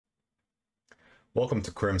Welcome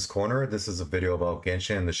to Crim's Corner. This is a video about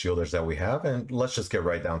Genshin and the shielders that we have, and let's just get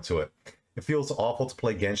right down to it. It feels awful to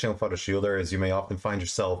play Genshin without a shielder, as you may often find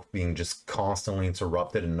yourself being just constantly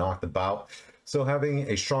interrupted and knocked about. So having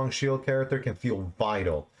a strong shield character can feel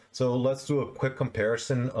vital. So let's do a quick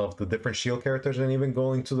comparison of the different shield characters and even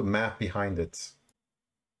going to the map behind it.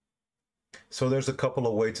 So there's a couple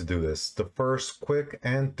of ways to do this. The first quick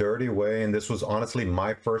and dirty way, and this was honestly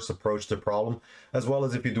my first approach to the problem, as well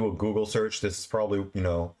as if you do a Google search, this is probably,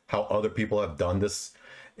 how other people have done this.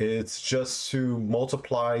 It's just to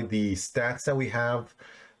multiply the stats that we have,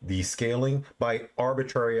 the scaling, by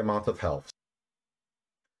arbitrary amount of health.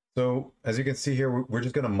 So as you can see here, we're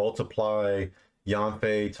just going to multiply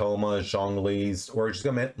Yanfei, Thoma, Zhongli's, we're just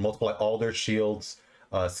going to multiply all their shields,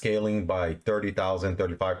 scaling by 30,000,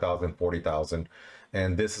 35,000, 40,000,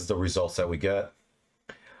 and this is the results that we get.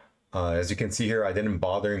 As you can see here, I didn't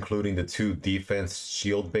bother including the two defense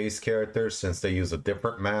shield based characters since they use a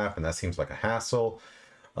different map and that seems like a hassle.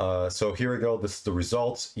 So here we go, this is the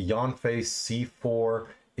results. Yanfei C4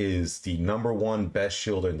 is the #1 best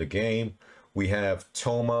shielder in the game. We have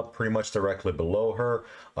Thoma pretty much directly below her,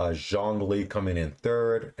 Zhongli coming in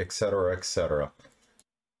third, etc, etc.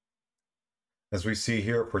 As we see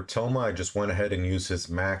here for Thoma, I just went ahead and used his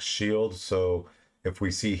max shield. So if we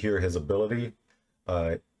see here his ability,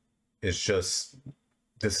 it's just,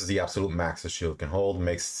 this is the absolute max the shield can hold,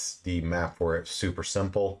 makes the math for it super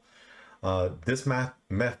simple. This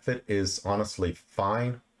method is honestly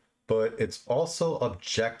fine, but it's also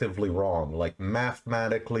objectively wrong. Like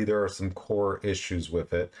mathematically, there are some core issues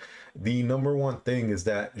with it. The #1 thing is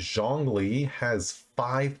that Zhongli has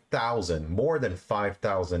 5,000, more than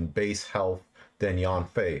 5,000 base health than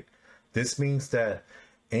Yanfei. This means that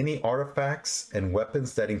any artifacts and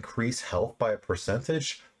weapons that increase health by a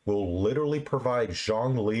percentage will literally provide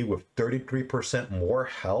Zhongli with 33% more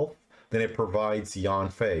health than it provides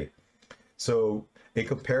Yanfei. So a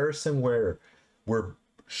comparison where we're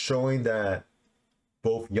showing that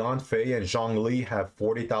both Yanfei and Zhongli have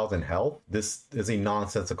 40,000 health, this is a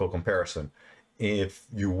nonsensical comparison. If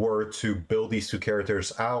you were to build these two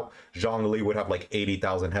characters out, Zhongli would have like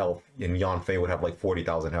 80,000 health and Yanfei would have like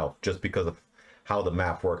 40,000 health, just because of how the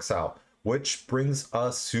map works out. Which brings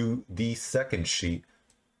us to the second sheet.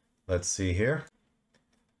 Let's see here.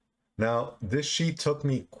 Now, this sheet took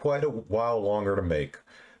me quite a while longer to make,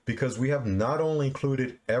 because we have not only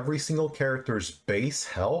included every single character's base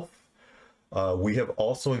health, we have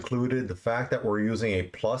also included the fact that we're using a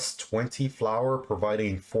 +20 flower,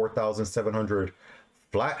 providing 4,700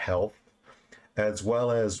 flat health, as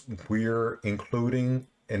well as we're including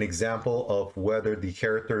an example of whether the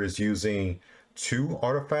character is using 2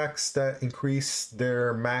 artifacts that increase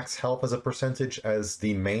their max health as a percentage as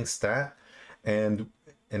the main stat, and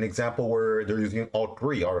an example where they're using all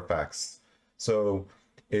 3 artifacts. So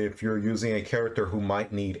if you're using a character who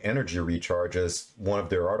might need energy recharge as one of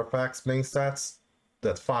their artifacts main stats,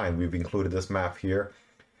 that's fine. We've included this math here.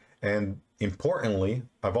 And importantly,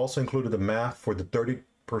 I've also included the math for the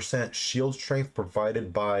 30% shield strength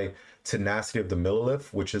provided by Tenacity of the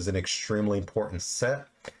Millilith, which is an extremely important set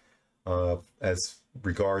as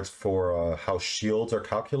regards for how shields are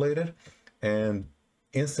calculated. And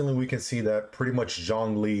instantly we can see that pretty much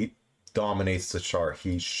Zhongli dominates the chart.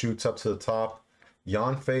 He shoots up to the top.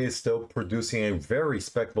 Yanfei is still producing a very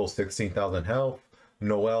respectable 16,000 health.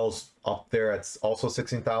 Noelle's up there at also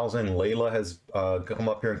 16,000. Layla has come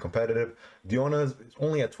up here in competitive. Diona is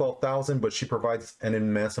only at 12,000, but she provides an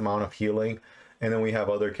immense amount of healing. And then we have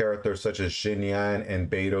other characters such as Xinyan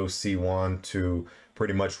and Beidou C1 to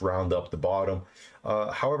pretty much round up the bottom.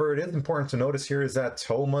 However, it is important to notice here is that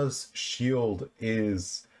Thoma's shield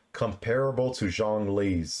is comparable to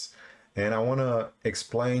Zhongli's. And I want to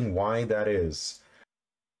explain why that is.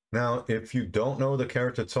 Now, if you don't know the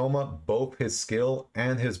character Thoma, both his skill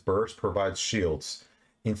and his burst provides shields.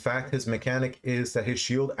 In fact, his mechanic is that his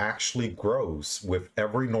shield actually grows with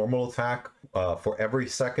every normal attack for every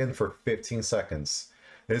second for 15 seconds.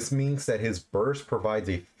 This means that his burst provides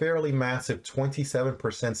a fairly massive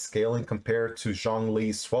 27% scaling compared to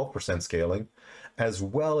Zhongli's 12% scaling, as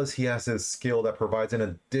well as he has his skill that provides an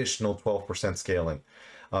additional 12% scaling.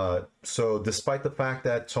 So despite the fact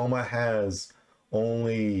that Thoma has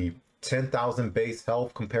only 10,000 base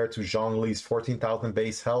health compared to Zhongli's 14,000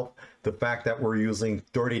 base health, the fact that we're using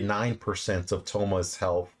 39% of Thoma's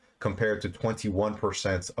health compared to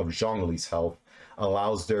 21% of Zhongli's health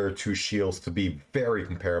allows their two shields to be very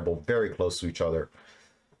comparable, very close to each other.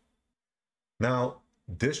 Now,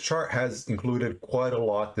 this chart has included quite a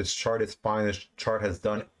lot. This chart is fine. This chart has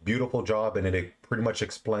done a beautiful job, and it pretty much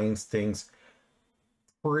explains things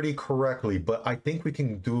pretty correctly, but I think we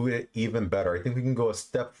can do it even better. I think we can go a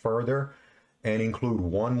step further and include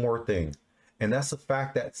one more thing, and that's the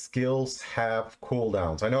fact that skills have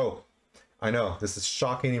cooldowns. I know, this is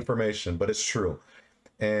shocking information, but it's true.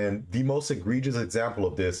 And the most egregious example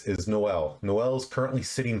of this is Noelle. Noelle is currently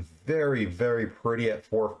sitting very, very pretty at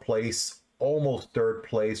 4th place, almost 3rd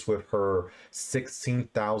place with her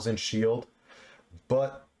 16,000 shield.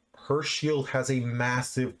 But her shield has a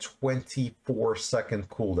massive 24-second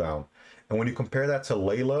cooldown. And when you compare that to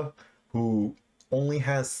Layla, who only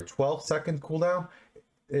has 12-second cooldown,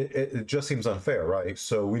 it just seems unfair, right?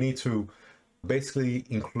 So we need to basically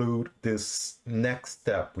include this next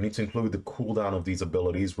step. We need to include the cooldown of these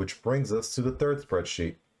abilities, which brings us to the 3rd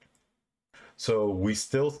spreadsheet. So we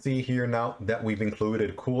still see here now that we've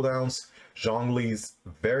included cooldowns. Zhongli's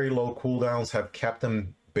very low cooldowns have kept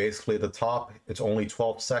him basically at the top. It's only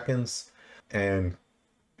 12 seconds, and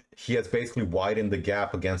he has basically widened the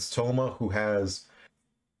gap against Toma, who has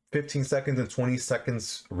 15 seconds and 20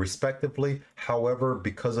 seconds respectively. However,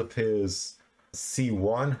 because of his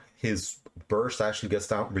C1, his burst actually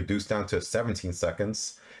gets reduced down to 17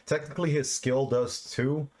 seconds. Technically his skill does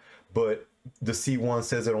too, but the C1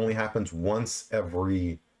 says it only happens once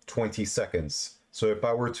every 20 seconds. So if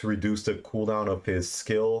I were to reduce the cooldown of his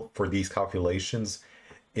skill for these calculations,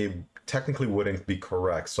 it technically wouldn't be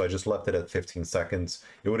correct. So I just left it at 15 seconds.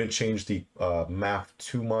 It wouldn't change the math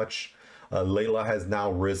too much. Layla has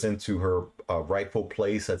now risen to her rightful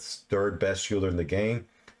place as 3rd best shielder in the game.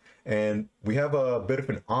 And we have a bit of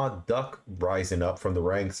an odd duck rising up from the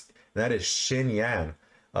ranks, and that is Xin Yan.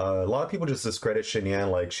 A lot of people just discredit Xin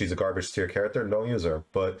Yan like she's a garbage tier character and don't use her,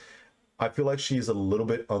 but I feel like she's a little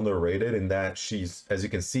bit underrated in that she's, as you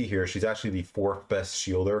can see here, she's actually the 4th best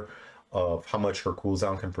shielder of how much her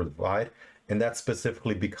cooldown can provide, and that's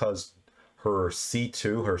specifically because her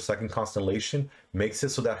C2, her 2nd constellation, makes it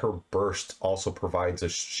so that her burst also provides a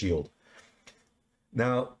shield.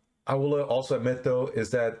 Now, I will also admit though,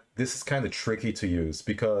 is that this is kind of tricky to use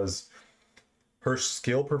because her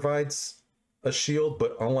skill provides a shield,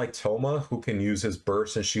 but unlike Toma, who can use his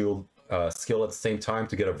burst and shield skill at the same time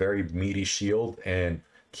to get a very meaty shield and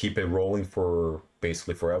keep it rolling for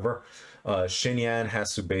basically forever, Xin Yan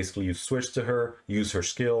has to basically switch to her, use her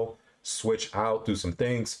skill, switch out, do some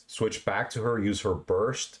things, switch back to her, use her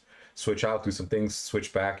burst, switch out, do some things,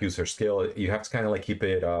 switch back, use her skill. You have to kind of like keep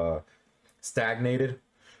it stagnated,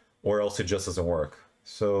 or else it just doesn't work.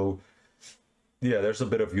 So yeah, there's a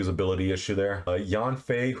bit of usability issue there. Yan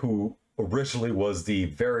Fei, who originally was the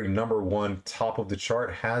very #1 top of the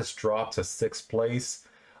chart, has dropped to 6th place.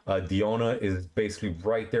 Diona is basically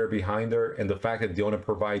right there behind her, and the fact that Diona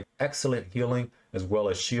provides excellent healing as well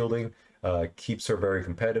as shielding keeps her very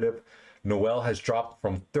competitive. Noelle has dropped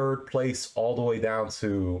from 3rd place all the way down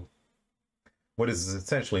to what is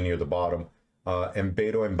essentially near the bottom. And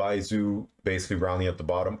Beidou and Baizu basically rounding at the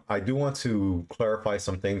bottom. I do want to clarify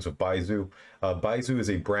some things with Baizu. Baizu is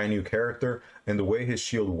a brand new character, and the way his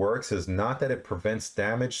shield works is not that it prevents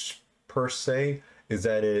damage per se, is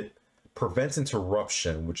that it prevents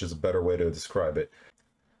interruption, which is a better way to describe it.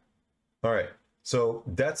 All right, so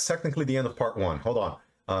that's technically the end of part 1. Hold on.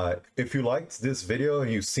 If you liked this video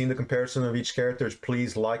and you've seen the comparison of each character,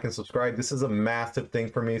 please like and subscribe. This is a massive thing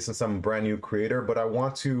for me since I'm a brand new creator, but I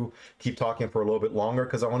want to keep talking for a little bit longer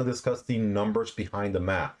because I want to discuss the numbers behind the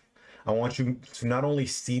math. I want you to not only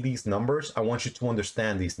see these numbers, I want you to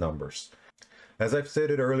understand these numbers. As I've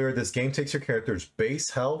stated earlier, this game takes your character's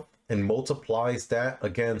base health and multiplies that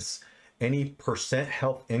against any percent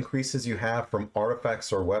health increases you have from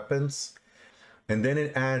artifacts or weapons. And then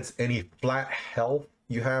it adds any flat health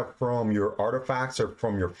you have from your artifacts or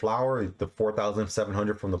from your flower, the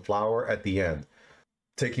 4,700 from the flower at the end.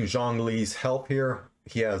 Taking Zhongli's health here,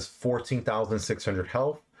 he has 14,600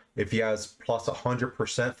 health. If he has plus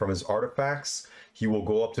 100% from his artifacts, he will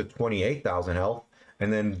go up to 28,000 health.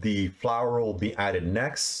 And then the flower will be added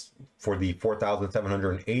next for the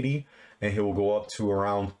 4,780, and he will go up to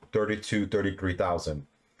around 33,000.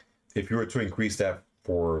 If you were to increase that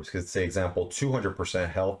for, let's say, example, 200%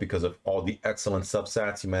 health because of all the excellent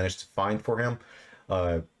substats you managed to find for him.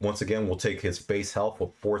 Once again, we'll take his base health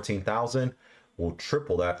of 14,000. We'll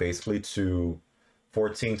triple that basically to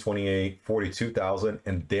 14, 28, 42,000,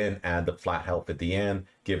 and then add the flat health at the end,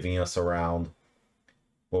 giving us around,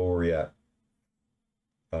 what were we at?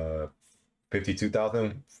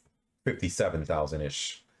 52,000,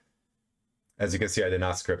 57,000-ish. As you can see, I did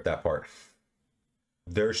not script that part.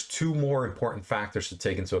 There's 2 more important factors to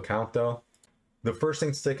take into account though. The first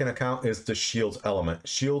thing to take into account is the shields element.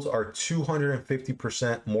 Shields are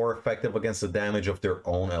 250% more effective against the damage of their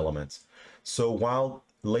own elements. So while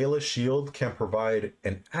Layla's shield can provide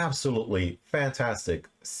an absolutely fantastic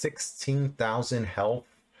 16,000 health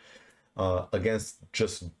against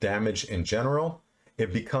just damage in general.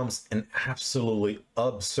 It becomes an absolutely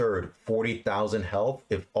absurd 40,000 health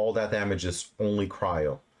if all that damage is only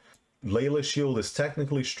cryo. Layla's shield is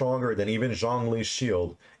technically stronger than even Zhongli's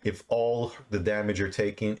shield if all the damage you're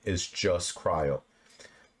taking is just cryo.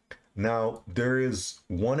 Now, there is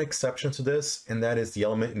one exception to this, and that is the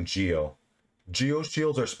element in Geo. Geo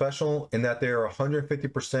shields are special in that they are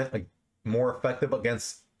 150% more effective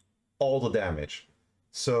against all the damage.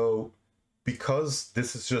 So because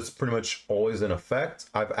this is just pretty much always in effect,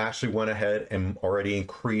 I've actually went ahead and already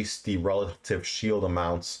increased the relative shield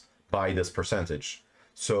amounts by this percentage.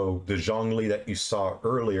 So the Zhongli that you saw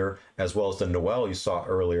earlier, as well as the Noelle you saw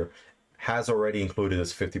earlier, has already included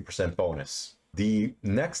this 50% bonus. The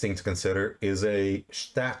next thing to consider is a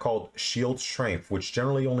stat called Shield Strength, which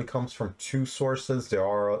generally only comes from two sources. There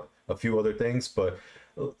are a few other things, but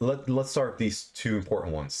let's start with these two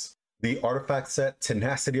important ones. The artifact set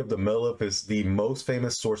Tenacity of the Millip is the most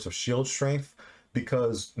famous source of shield strength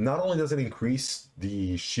because not only does it increase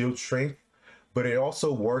the shield strength, but it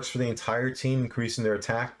also works for the entire team, increasing their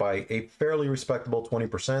attack by a fairly respectable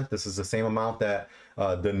 20%. This is the same amount that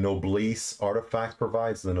the Noblesse artifact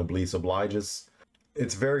provides. The Noblesse obliges.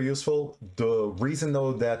 It's very useful. The reason,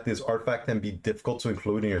 though, that this artifact can be difficult to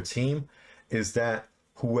include in your team is that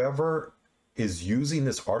whoever is using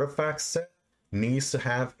this artifact set needs to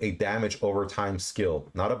have a damage over time skill,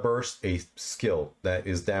 not a burst, a skill that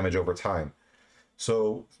is damage over time.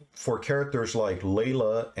 So for characters like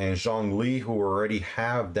Layla and Zhongli, who already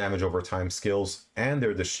have damage over time skills and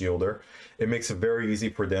they're the shielder, it makes it very easy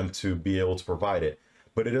for them to be able to provide it.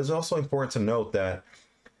 But it is also important to note that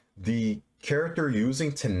the character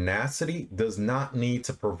using Tenacity does not need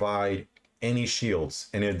to provide any shields,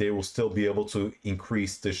 and they will still be able to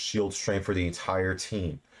increase the shield strength for the entire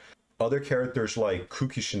team. Other characters like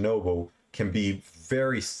Kuki Shinobu can be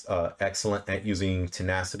very excellent at using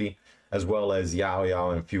Tenacity, as well as Yao Yao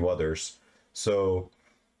and a few others. So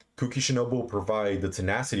Kuki Shinobu will provide the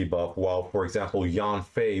Tenacity buff, while, for example, Yan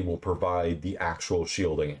Fei will provide the actual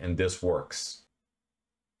shielding, and this works.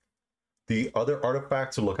 The other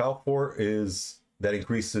artifact to look out for is that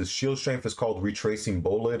increases shield strength is called Retracing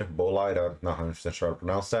Bolide. Bolide, I'm not 100% sure how to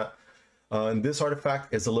pronounce that. And this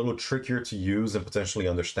artifact is a little trickier to use and potentially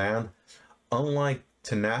understand. Unlike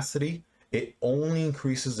Tenacity, it only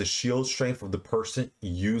increases the shield strength of the person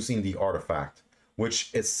using the artifact,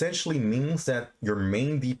 which essentially means that your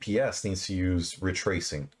main DPS needs to use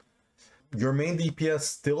Retracing. Your main DPS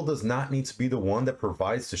still does not need to be the one that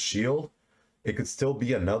provides the shield. It could still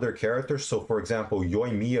be another character. So for example,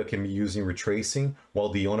 Yoimiya can be using Retracing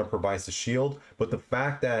while Diona provides the shield, but the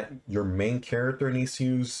fact that your main character needs to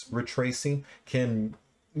use Retracing can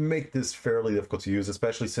make this fairly difficult to use,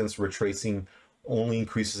 especially since Retracing only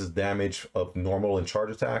increases the damage of normal and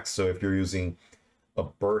charge attacks. So if you're using a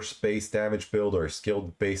burst-based damage build or a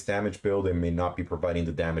skill-based damage build, it may not be providing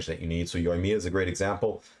the damage that you need. So Yoimiya is a great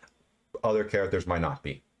example. Other characters might not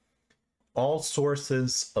be. All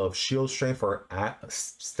sources of shield strength are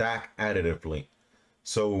stack additively.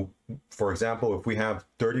 So for example, if we have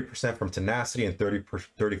 30% from Tenacity and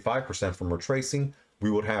 35% from Retracing, we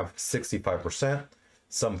would have 65%.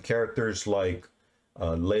 Some characters like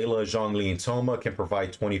Layla, Zhongli, and Toma can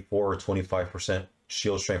provide 24 or 25%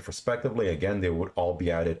 shield strength respectively. Again, they would all be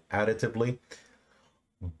added additively.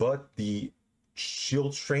 But the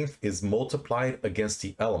shield strength is multiplied against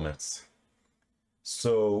the elements.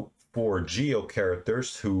 So for Geo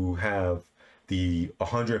characters who have the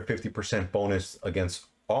 150% bonus against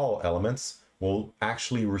all elements, will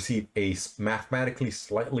actually receive a mathematically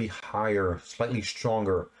slightly higher, slightly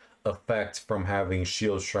stronger effect from having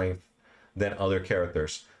shield strength than other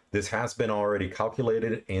characters. This has been already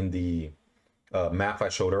calculated in the math I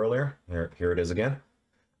showed earlier. Here it is again.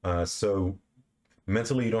 So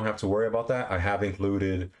mentally, you don't have to worry about that. I have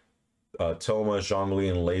included Toma, Zhongli,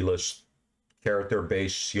 and Layla's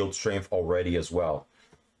character-based shield strength already as well.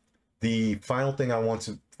 The final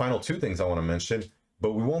two things I want to mention,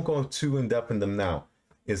 but we won't go too in-depth in them now,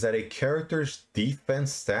 is that a character's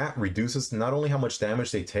defense stat reduces not only how much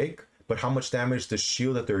damage they take, but how much damage the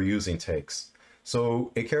shield that they're using takes.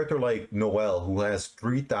 So a character like Noelle, who has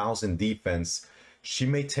 3,000 defense, she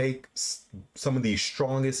may take some of the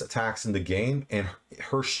strongest attacks in the game and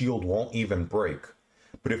her shield won't even break.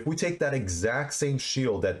 But if we take that exact same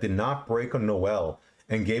shield that did not break on Noelle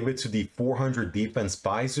and gave it to the 400 defense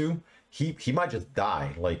Baizu, he might just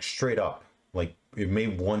die, like straight up. Like it may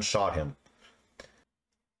one-shot him.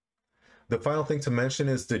 The final thing to mention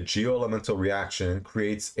is the Geo-Elemental reaction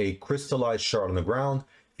creates a crystallized shard on the ground.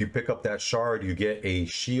 If you pick up that shard, you get a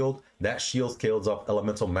shield. That shield scales up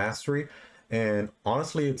Elemental Mastery. And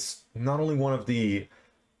honestly, it's not only one of the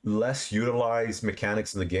less utilized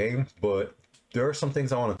mechanics in the game, but there are some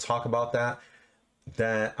things I want to talk about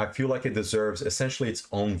that I feel like it deserves essentially its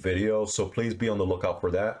own video. So please be on the lookout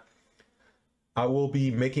for that. I will be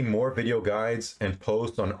making more video guides and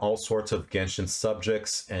posts on all sorts of Genshin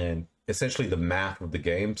subjects and essentially the math of the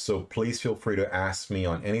game. So please feel free to ask me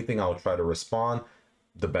on anything. I'll try to respond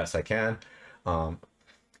the best I can.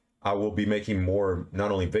 I will be making more,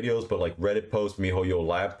 not only videos, but like Reddit posts, MiHoYo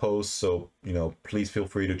Lab posts. So, you know, please feel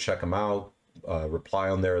free to check them out, reply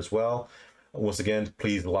on there as well. Once again,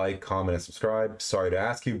 please like, comment, and subscribe. Sorry to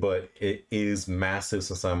ask you, but it is massive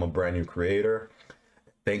since I'm a brand new creator.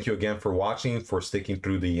 Thank you again for watching, for sticking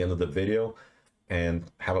through the end of the video, and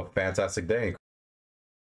have a fantastic day.